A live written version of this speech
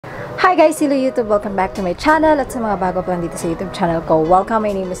Hi guys, hello YouTube! Welcome back to my channel at sa mga bago pa dito sa YouTube channel ko. Welcome,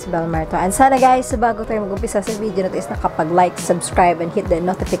 my name is Belle Merto. And sana guys, bago tayo mag-umpisa sa video na ito is nakapag-like, subscribe, and hit the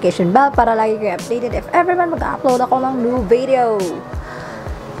notification bell para lagi kayo updated if ever man mag-upload ako ng new video.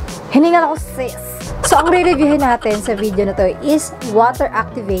 Hiningal ako sis! So, ang re-reviewin natin sa video na to is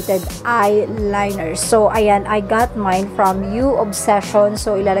water-activated eyeliners. So, ayan, I got mine from Hueobsession.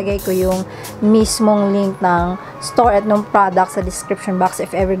 So, ilalagay ko yung mismong link ng store at ng product sa description box.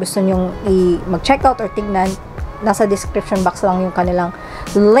 If ever gusto nyong mag-check out or tignan, nasa description box lang yung kanilang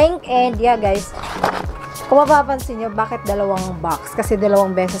link. And yeah, guys, kung mapapansin nyo, bakit dalawang box? Kasi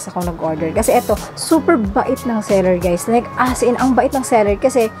dalawang beses ako nag-order. Kasi eto, super bait ng seller, guys. Like, as in, ang bait ng seller.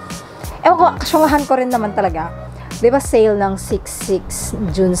 Kasi, ewan ko, kasyungahan ko rin naman talaga. Diba sale ng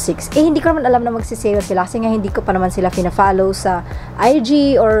June 6. Eh, hindi ko naman alam na magsisale sila. Kasi nga, hindi ko pa naman sila pina-follow sa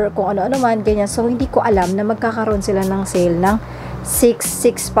IG or kung ano-ano man, ganyan. So, hindi ko alam na magkakaroon sila ng sale ng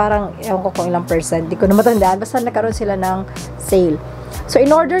 6. Parang, ewan ko kung ilang percent. Hindi ko na matandaan. Basta nagkaroon sila ng sale. So,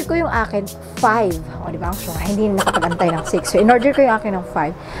 in-order ko yung akin 5. O, diba? Hindi nakapag-antay ng 6. So, in-order ko yung akin ng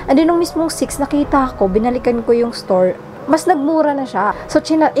 5. And then, nung mismong 6, nakita ko, binalikan ko yung store, mas nagmura na siya. So,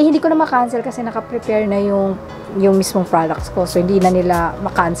 hindi ko na ma-cancel kasi naka-prepare na yung mismong products ko. So, hindi na nila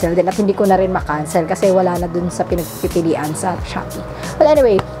ma-cancel din. At hindi ko na rin ma-cancel kasi wala na dun sa pinagpipilian sa Shopee. But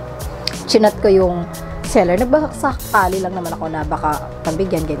anyway, chinat ko yung seller. Nagbasakali lang naman ako na baka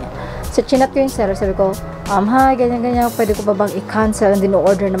pambigyan, ganyan. So, chinat ko yung seller. Sabi ko, hi, ganyan-ganyan. Pwede ko pa bang i-cancel? And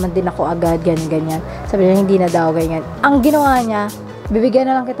din-order naman din ako agad, ganyan-ganyan. Sabi niya, hindi na daw, ganyan. Ang ginawa niya, bibigyan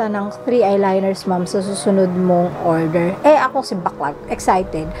na lang kita ng 3 eyeliners, ma'am, sa susunod mong order. Eh, ako si Baklag,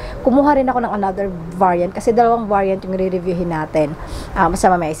 excited. Kumuha rin ako ng another variant, kasi dalawang variant yung re-reviewin natin.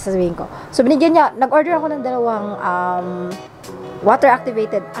 Basta mamaya, sasabihin ko. So, binigyan niya, nag-order ako ng dalawang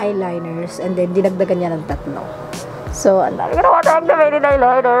water-activated eyeliners, and then dinagdagan niya ng 3. So, ang dami ko na water-activated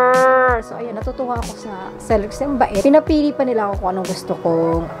eyeliner! So, ayun, natutuwa ako sa seller kasi ang bait. Pinapili pa nila ako kung anong gusto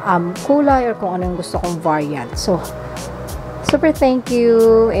kong kulay or kung anong gusto kong variant. So, super thank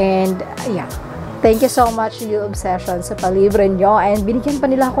you, and yeah, thank you so much Hueobsession sa palibre nyo, and binigyan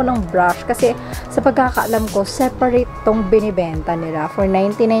pa nila ako ng brush kasi sa pagkakaalam ko separate tong binibenta nila for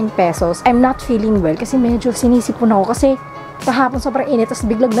 99 pesos. I'm not feeling well kasi medyo sinisipon ako kasi kahapon sobrang init, tapos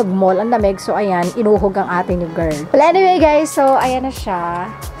biglang nag-mall ang lamig. So ayan, inuhog ang ating new girl. Well anyway guys, so ayan na siya,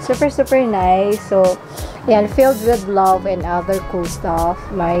 super nice. So ayan, filled with love and other cool stuff.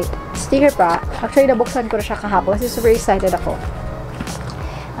 May sticker pa. Actually, nabuksan ko na siya kahapon kasi super excited ako.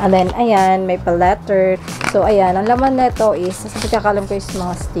 And then, ayan, may pa-letter. So, ayan, ang laman nito is, sa pagkakalam ko is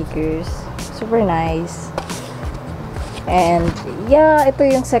mga stickers. Super nice. And, yeah, ito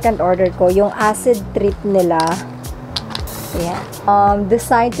yung second order ko. Yung acid trip nila. Ayan.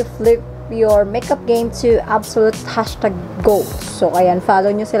 Designed to flip your makeup game to absolute #go. So, ayan,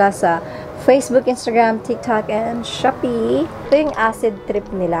 follow nyo sila sa Facebook, Instagram, TikTok, and Shopee. Ito yung acid trip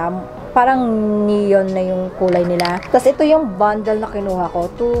nila. Parang neon na yung kulay nila. Tapos ito yung bundle na kinuha ko.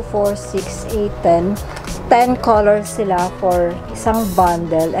 2, 4, 6, 8, 10. 10 colors sila for isang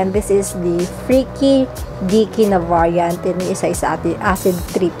bundle. And this is the Freaky Deaky na variant. Yung isa-isa acid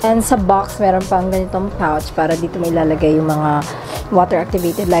trip. And sa box, meron pang ganitong pouch para dito may ilalagay yung mga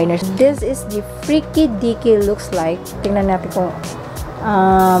water-activated liners. This is the Freaky Deaky looks like. Tingnan natin kung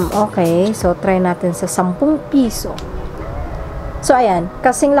okay, so try natin sa 10 piso. So, ayan,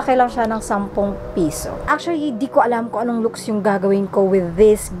 kasing laki lang siya ng 10 piso. Actually, di ko alam kung anong looks yung gagawin ko with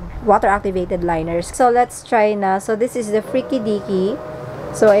this water-activated liners. So, let's try na. So, this is the Freaky Deaky.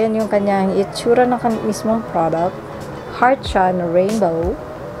 So, ayan yung kanyang itsura ng mismong product. Heart siya na rainbow.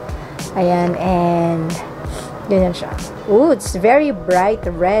 Ayan, and ganyan siya. Ooh, it's very bright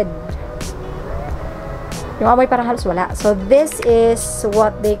red. Yung amoy parang halos wala. So, this is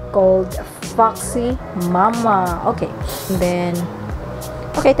what they called Foxy Mama. Okay. And then,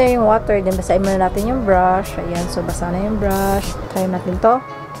 okay, ito yung water. Then, basahin muna natin yung brush. Ayan. So, basa na yung brush. Try natin to.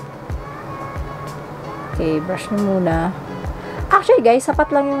 Okay, brush nyo muna. Actually, guys,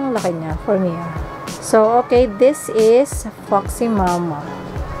 sapat lang yung laki niya for me. So, okay, this is Foxy Mama.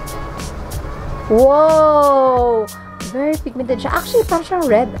 Wow! Very pigmented siya. Actually, parang siyang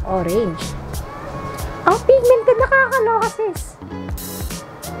red-orange. Ang pigmented, nakakaloka sis.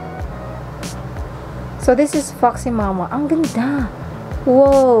 So, this is Foxy Mama. Ang ganda.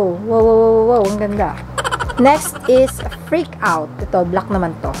 Wow. Wow. Ang ganda. Next is Freak Out. Ito, black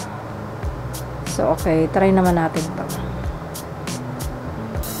naman to. So, okay. Try naman natin to.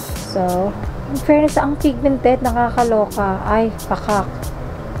 So, in fairness, ang pigmented, nakakaloka. Ay, pakak.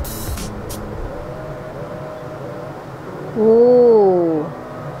 Ooh.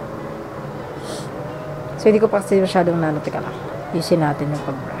 So, hindi ko pa kasi masyadong teka lang. Yusin natin yung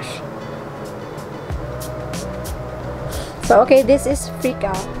pag-brush. So, okay, this is Freak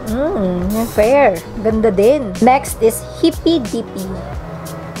Out. Fair. Ganda din. Next is Hippie Dippy.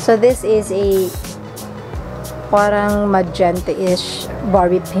 So, this is a parang magenta-ish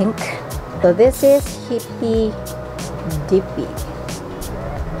Barbie pink. So, this is Hippie Dippy.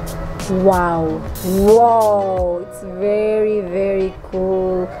 Wow. Wow. It's very, very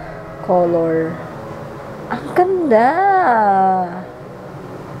cool color. Ang ganda.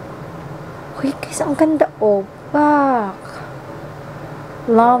 Uy, guys, ang ganda. Opak.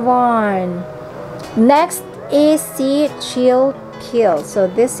 Lawan. Next is si Chill Pill. So,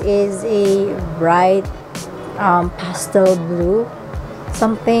 this is a bright pastel blue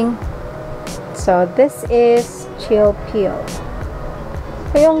something. So, this is Chill Pill.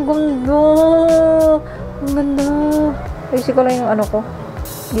 Ay, ang ganda. Ang ganda. Ayusin ko lang yung ano ko.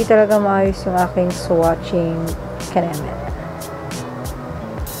 Hindi talaga maayos yung aking swatching kaneme.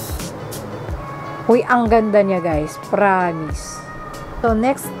 Uy, ang ganda niya, guys. Promise. So,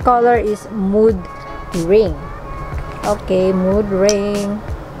 next color is Mood Ring. Okay, Mood Ring.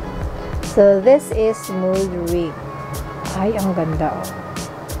 So, this is Mood Ring. Ay, ang ganda, oh.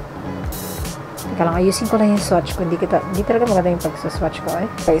 Teka lang, ayusin ko lang yung swatch ko. Hindi talaga maganda yung pag-swatch ko, eh.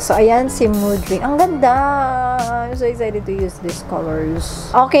 Okay, so, ayan si Mood Ring. Ang ganda! I'm so excited to use these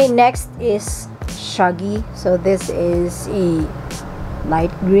colors. Okay, next is Shaggy. So, this is a light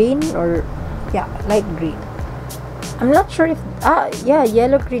green or, yeah, light green. I'm not sure if, yeah,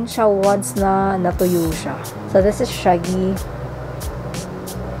 yellow green siya once na natuyo siya. So, this is Shaggy.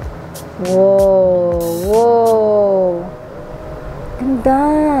 Whoa! Whoa! Ganda!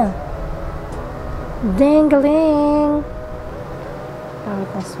 Dangling! Bakit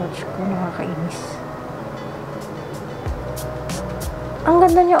na swatch ko? Nakakainis. Ang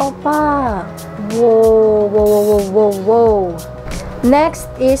ganda niya, opa! Whoa! Whoa! Whoa! Whoa! Whoa!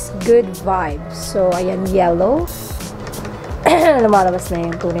 Next is Good Vibes. So, ayan, yellow. Lumalabas na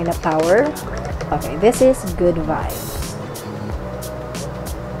yung tunay na power. Okay, this is Good Vibes.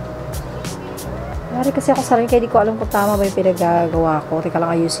 Nari kasi ako sarili, kaya di ko alam kung tama ba yung pinagagawa ko. Teka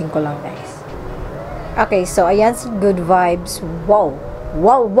lang, ayusin ko lang, guys. Okay, so, ayan si Good Vibes. Wow!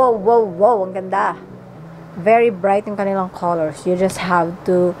 Wow! Wow! Wow! Wow! Ang ganda! Very bright yung kanilang colors. You just have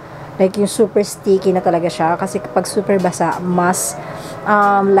to, like, yung super sticky na talaga siya. Kasi kapag super basa, mas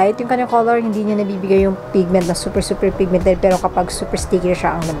light yung kanyang color. Hindi niya nabibigay yung pigment na super pigmented. Pero kapag super sticky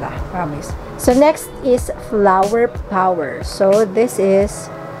siya, ang ganda. Promise. So, next is Flower Power. So, this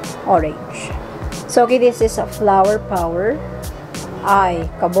is orange. So, okay, this is a Flower Power. Ay,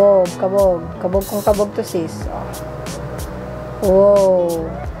 kabog, kabog. Kabog kung kabog to, sis. Oh. Wow.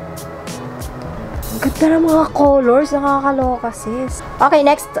 Ang ganda ng mga colors. Nakakaloka, sis. Okay,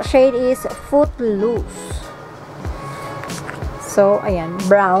 next shade is Footloose. So, ayan.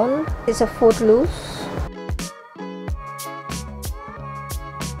 Brown is a Footloose.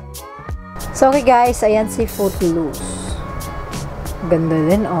 So, okay, guys. Ayan si Footloose. Ganda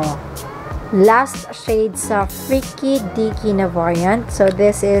din, oh. Last shade sa Freaky Dicky na variant. So,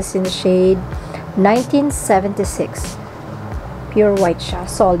 this is in the shade 1976. Pure white siya.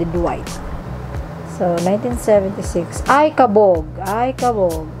 Solid white. So, 1976. Ay, kabog. Ay,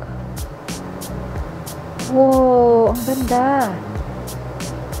 kabog. Wow, ang ganda.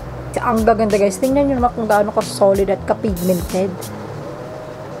 Ang gaganda, guys. Tingnan nyo naman kung gaano ka-solid at ka-pigmented.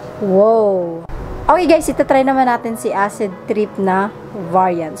 Wow. Okay, guys. Itatry naman natin si Acid Trip na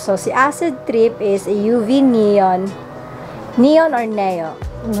variant. So, si Acid Trip is a UV neon. Neon or neo?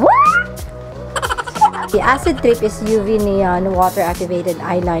 What? The Acid Trip is UV neon water-activated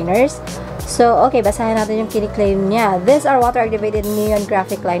eyeliners. So, okay, basahin natin yung kiniklaim niya. These are water-activated neon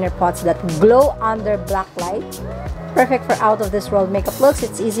graphic liner pots that glow under black light. Perfect for out-of-this-world makeup looks.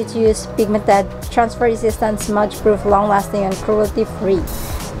 It's easy to use, pigmented, transfer-resistant, smudge-proof, long-lasting, and cruelty-free.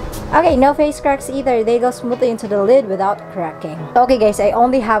 Okay, no face cracks either. They go smoothly into the lid without cracking. Okay, guys, I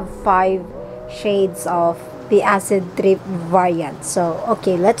only have 5 shades of the Acid Trip variant. So,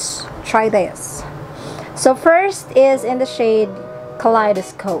 okay, let's try this. So, first is in the shade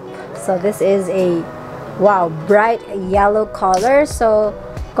Kaleidoscope. So, this is a, wow, bright yellow color. So,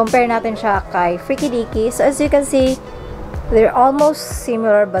 compare natin siya kay Freaky Dicky. So, as you can see, they're almost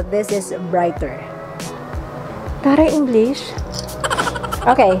similar, but this is brighter. Tara, English.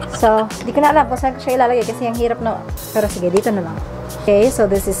 Okay, so, di ko na alam kung saan siya ilalagay kasi ang hirap na. Pero sige, dito na lang. Okay, so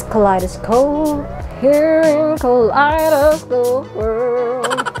this is Kaleidoscope. Here in Kaleidoscope world.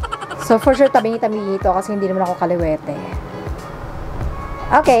 So, for sure, tabi-tabi ito kasi hindi naman ako kaliwete.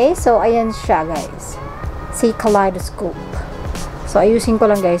 Okay, so, ayan siya, guys. Si Kaleidoscope. So, ayusin ko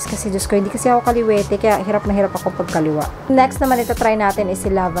lang, guys, kasi Diyos ko, hindi kasi ako kaliwete, kaya hirap na hirap ako pagkaliwa. Next naman, ito try natin is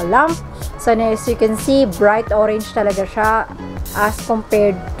si Lava Lamp. So, as you can see, bright orange talaga siya as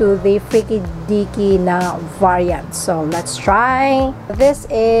compared to the Freaky Deaky na variant. So, let's try. This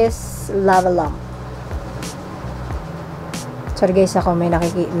is Lava Lump. Sorry guys, ako may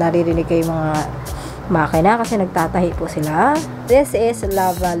naririnig kayo mga makina kasi nagtatahi po sila. This is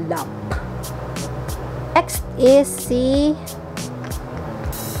Lava Lump. Next is si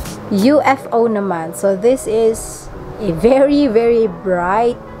UFO naman. So, this is a very, very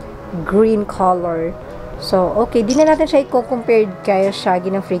bright green color. So, okay. Di na natin siya i-compare kaya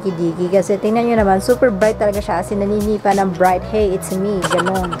Shaggy ng Freaky Deaky. Kasi tingnan nyo naman, super bright talaga siya. As in, naninipa ng bright, hey, it's me.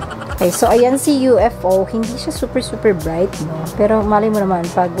 Ganon. Okay, so ayan si UFO. Hindi siya super, super bright, no? Pero mali mo naman,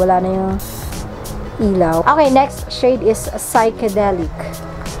 pag wala na yung ilaw. Okay, next shade is Psychedelic.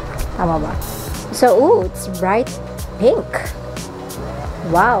 Tama ba? So, ooh, it's bright pink.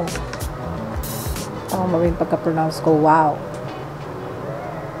 Wow. Tama ba yung pagka-pronounce ko? Wow.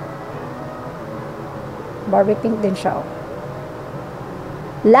 Barbie pink din siya.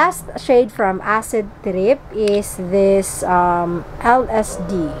 Last shade from Acid Trip is this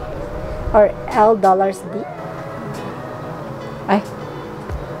LSD or $D. Ay,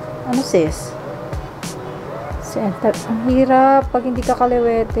 ano sis? Center. Ang hirap pag hindi ka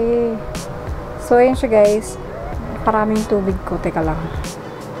kaliwete. So, ayan siya guys. Paraming tubig ko. Teka lang.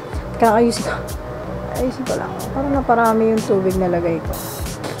 Ayusin ko lang. Parang naparami yung tubig na lagay ko.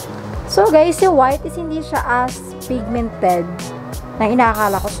 So guys, yung white is hindi siya as pigmented na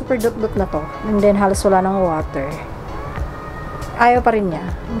inaakala ko. Super dot-dot na to. And then halos wala ng water. Ayaw pa rin niya.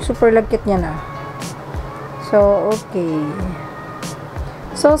 Yung super lagkit niya na. So, okay.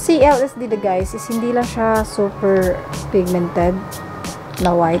 So, si LSD guys is hindi lang siya super pigmented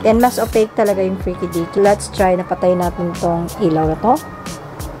na white. And mas opaque talaga yung Freaky Deaky. Let's try na patayin natin tong ilaw na to.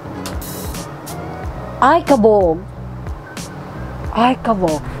 Ay, kabog! Ay,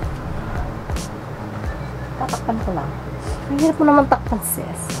 kabog! Tatakpan ko lang. Ang hirap mo naman takpan,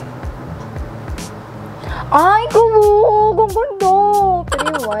 sis. Ay, kabog! Ang ganda! Pero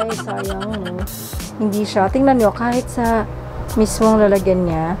yung white, sayang, no? Hindi siya. Tingnan nyo, kahit sa mismong lalagyan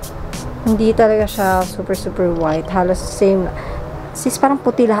niya, hindi talaga siya super, super white. Halos same. Sis, parang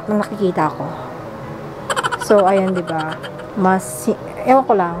puti lahat ng nakikita ko. So, ayan, diba? Mas, ewan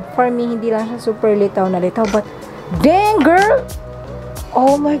ko lang. For me, hindi lang siya super litaw na litaw. But, dang, girl!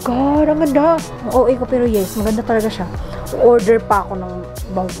 Oh my God, ang ganda. OA ko, pero yes, maganda talaga siya. Order pa ako ng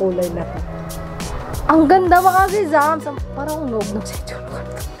ibang kulay na to. Ang ganda mga sisams. Parang unog ng sityo.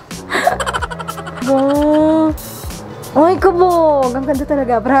 Ay, kabog. Ang ganda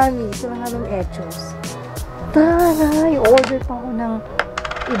talaga. Promise. Wala nga ng echos. Taray. Order pa ako ng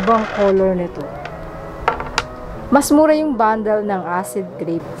ibang color nito. Mas mura yung bundle ng Acid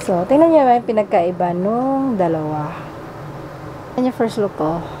Trip. So, tingnan nyo yung pinagkaiba nung dalawa. Yan yung first look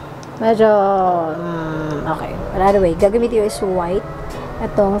ko. Medyo, okay. But anyway, gagamitin ko is white.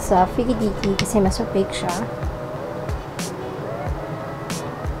 Itong sa Freaky Deaky kasi mas opaque siya.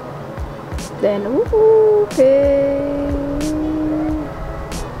 Then, okay.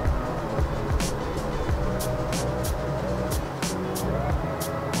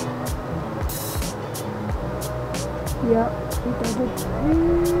 Yeah.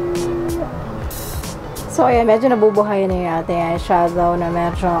 So, ayan, medyo nabubuhay na yung ating eyeshadow na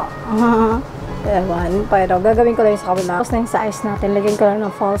medyo, ewan, pero gagawin ko lang yung sa kabila. Tapos na yung sa eyes natin, lagyan ko lang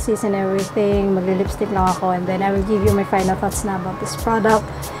ng falsies and everything, magli-lipstick lang ako, and then I will give you my final thoughts na about this product.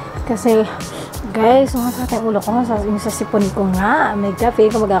 Kasi, guys, sumasakit yung ulo ko, yung sa sipon ko nga, may cafe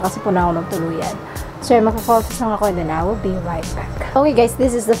ko magkakasipon na ako ng tuluyan. So, magpa-falsies lang ako, and then I will be right back. Okay, guys,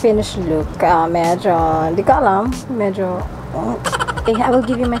 this is the finished look. Medyo, hindi ko alam, medyo, okay, I will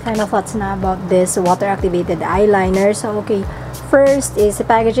give you my final thoughts na about this water-activated eyeliner. So, okay, first is the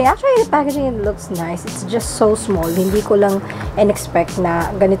packaging. Actually, the packaging looks nice. It's just so small. Hindi ko lang in-expect na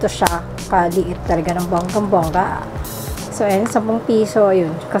ganito siya kaliit talaga ng bonggang-bongga. So, ayan, 10 piso,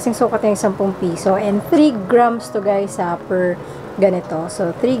 yun. Kasing sukat yung 10 piso. And 3 grams to guys per ganito. So,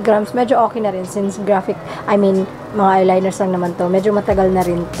 3 grams. Medyo okay na rin since graphic, mga eyeliners lang naman to. Medyo matagal na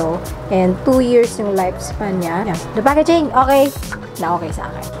rin to. And 2 years yung lifespan niya. Yeah. The packaging, okay. Na okay sa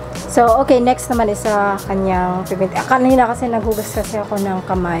akin. So, okay, next naman is sa kanyang pigment. Kanina kasi naghugas kasi ako ng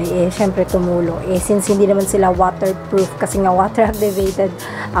kamay, syempre tumulo. Since hindi naman sila waterproof, kasi nga water-activated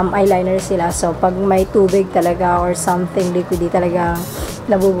eyeliner sila. So, pag may tubig talaga or something liquidy talaga,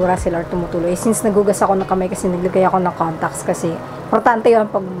 nabubura sila or tumutulo. Since naghugas ako ng kamay kasi naglagay ako ng contacts kasi importante yun,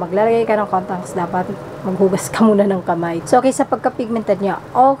 pag maglalagay ka ng contacts, dapat maghugas ka muna ng kamay. So, okay, sa pagka-pigmented niya,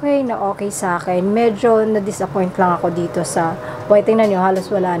 okay na okay sa akin. Medyo na-disappoint lang ako dito sa white. Tingnan nyo, halos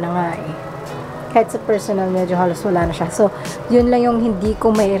wala na nga eh. kahit sa personal, medyo halos wala na siya. So, yun lang yung hindi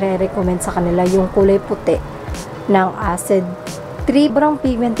ko may re-recommend sa kanila, yung kulay puti ng acid trip. Sobrang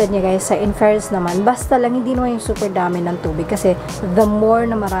pigmented niya guys. Sa in fairness naman, basta lang hindi naman yung super dami ng tubig kasi the more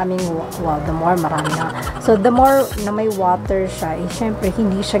na maraming, wow, the more marami na. So, the more na may water siya, syempre,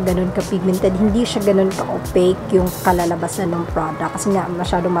 hindi siya ganun ka-pigmented, hindi siya ganun ka-opaque yung kalalabasan ng product kasi nga,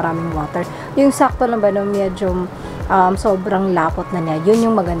 masyado maraming water. Yung sakto lang ba, no, medyo sobrang lapot na niya. Yun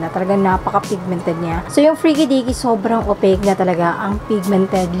yung maganda. Talagang napaka-pigmented niya. So, yung Freaky Dicky, sobrang opaque na talaga ang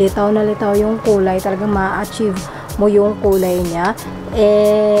pigmented. Litaw na litaw yung kulay. Talagang ma-achieve mo yung kulay niya.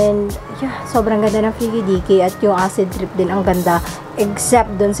 And, yeah, sobrang ganda ng Freaky Dicky. At yung acid trip din, ang ganda.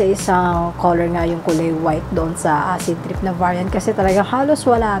 Except dun sa isang color nga, yung kulay white doon sa acid trip na variant. Kasi talagang halos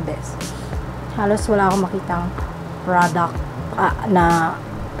wala, bes. Halos wala akong makitang product na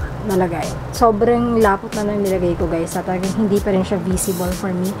nalagay. Sobrang lapot na nang nilagay ko guys. At talagang hindi pa rin siya visible for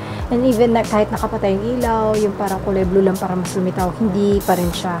me. And even na kahit nakapatay yung ilaw, yung parang kulay blue lang para mas lumitaw, hindi pa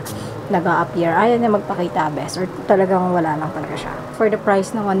rin siya nag-a-appear. Ayaw na magpakita best or talagang wala lang talaga siya. For the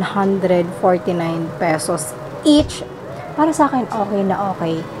price na 149 pesos each, para sa akin okay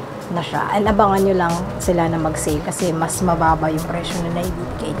na siya. And abangan nyo lang sila na mag-sale kasi mas mababa yung presyo na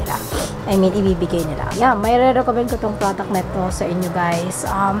naibibigay nila. Ibibigay nila. Yeah, may re-recommend ko tong product na to sa inyo guys.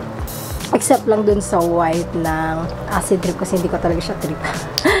 Except lang dun sa white ng acid trip kasi hindi ko talaga siya trip.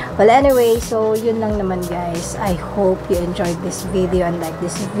 Well, anyway, so yun lang naman guys. I hope you enjoyed this video and like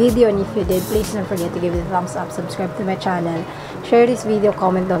this video. And if you did, please don't forget to give it a thumbs up, subscribe to my channel, share this video,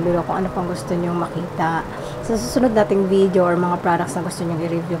 comment down below kung ano pang gusto nyo makita sa susunod nating video or mga products na gusto nyo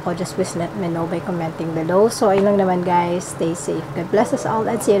i-review ko. Just please let me know by commenting below. So, ayun lang naman guys. Stay safe. God bless us all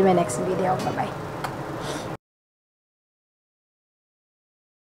and see you in my next video. Bye-bye.